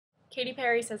Katy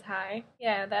Perry says hi.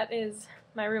 Yeah, that is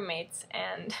my roommates,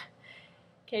 and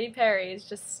Katy Perry is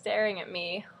just staring at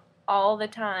me all the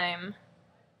time.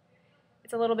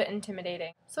 It's a little bit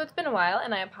intimidating. So it's been a while,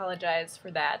 and I apologize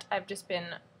for that. I've just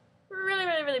been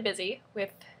really busy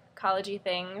with college-y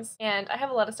things, and I have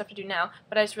a lot of stuff to do now,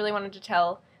 but I just really wanted to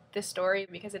tell this story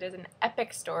because it is an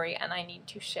epic story, and I need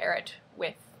to share it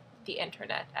with the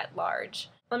internet at large.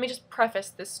 Let me just preface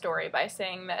this story by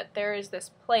saying that there is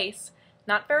this place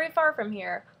not very far from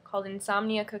here called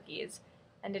Insomnia Cookies,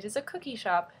 and it is a cookie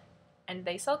shop, and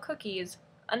they sell cookies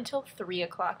until 3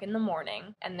 o'clock in the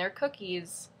morning, and their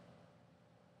cookies,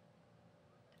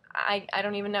 I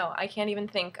don't even know. I can't even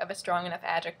think of a strong enough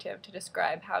adjective to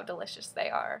describe how delicious they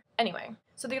are. Anyway,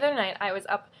 so the other night I was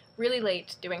up really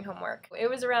late doing homework. It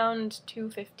was around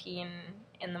 2:15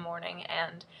 in the morning,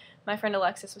 and my friend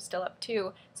Alexis was still up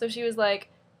too, so she was like,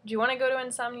 "Do you want to go to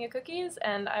Insomnia Cookies?"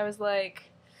 And I was like,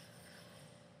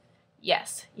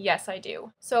 yes, I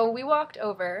do. So we walked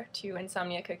over to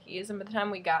Insomnia Cookies, and by the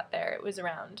time we got there, it was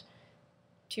around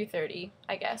 2:30,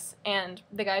 I guess, and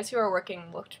the guys who were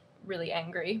working looked really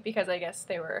angry because I guess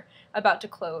they were about to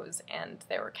close and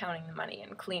they were counting the money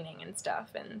and cleaning and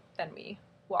stuff, and then we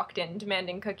walked in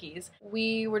demanding cookies.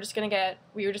 We were just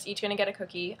each gonna get a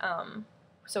cookie,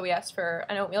 so we asked for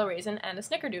an oatmeal raisin and a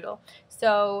snickerdoodle.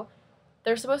 So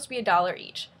they're supposed to be $1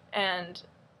 each, and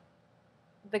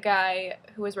the guy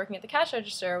who was working at the cash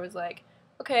register was like,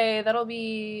 "Okay, that'll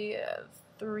be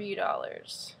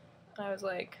 $3." I was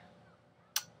like,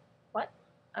 "What?"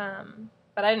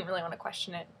 But I didn't really want to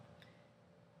question it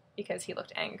because he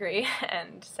looked angry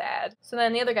and sad. So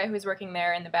then the other guy who was working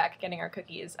there in the back getting our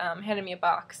cookies handed me a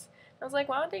box. I was like,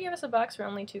 "Why would they give us a box for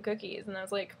only 2 cookies?" And I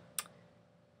was like,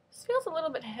 "This feels a little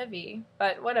bit heavy,"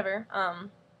 but whatever.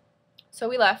 So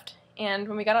we left, and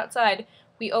when we got outside,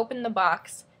 we opened the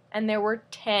box, and there were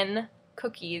 10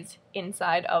 cookies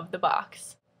inside of the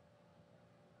box.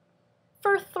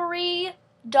 For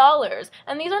 $3.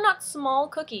 And these are not small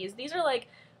cookies. These are like,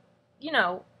 you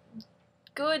know,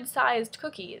 good-sized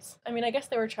cookies. I mean, I guess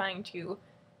they were trying to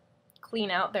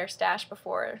clean out their stash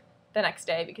before the next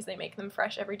day because they make them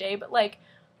fresh every day, but like,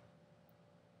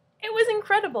 it was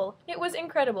incredible. It was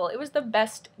incredible. It was the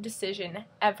best decision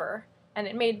ever, and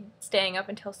it made staying up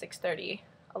until 6:30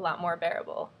 a lot more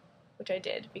bearable, which I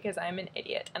did because I'm an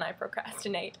idiot and I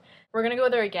procrastinate. We're gonna go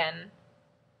there again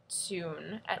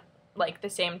soon at like the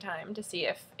same time to see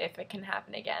if it can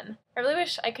happen again. I really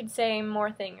wish I could say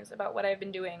more things about what I've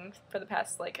been doing for the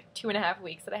past like 2.5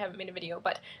 weeks that I haven't made a video,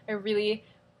 but I really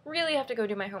have to go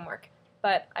do my homework.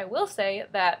 But I will say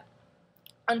that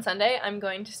on Sunday I'm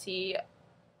going to see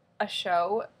a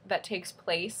show that takes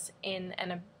place in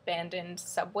an abandoned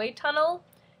subway tunnel,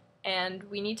 and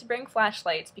we need to bring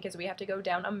flashlights because we have to go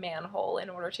down a manhole in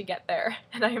order to get there,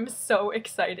 and I am so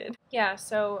excited. Yeah,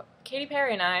 so Katy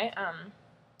Perry and I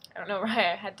don't know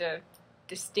why I had to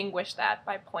distinguish that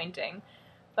by pointing,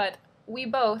 but we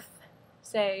both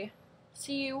say,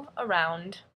 "See you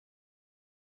around."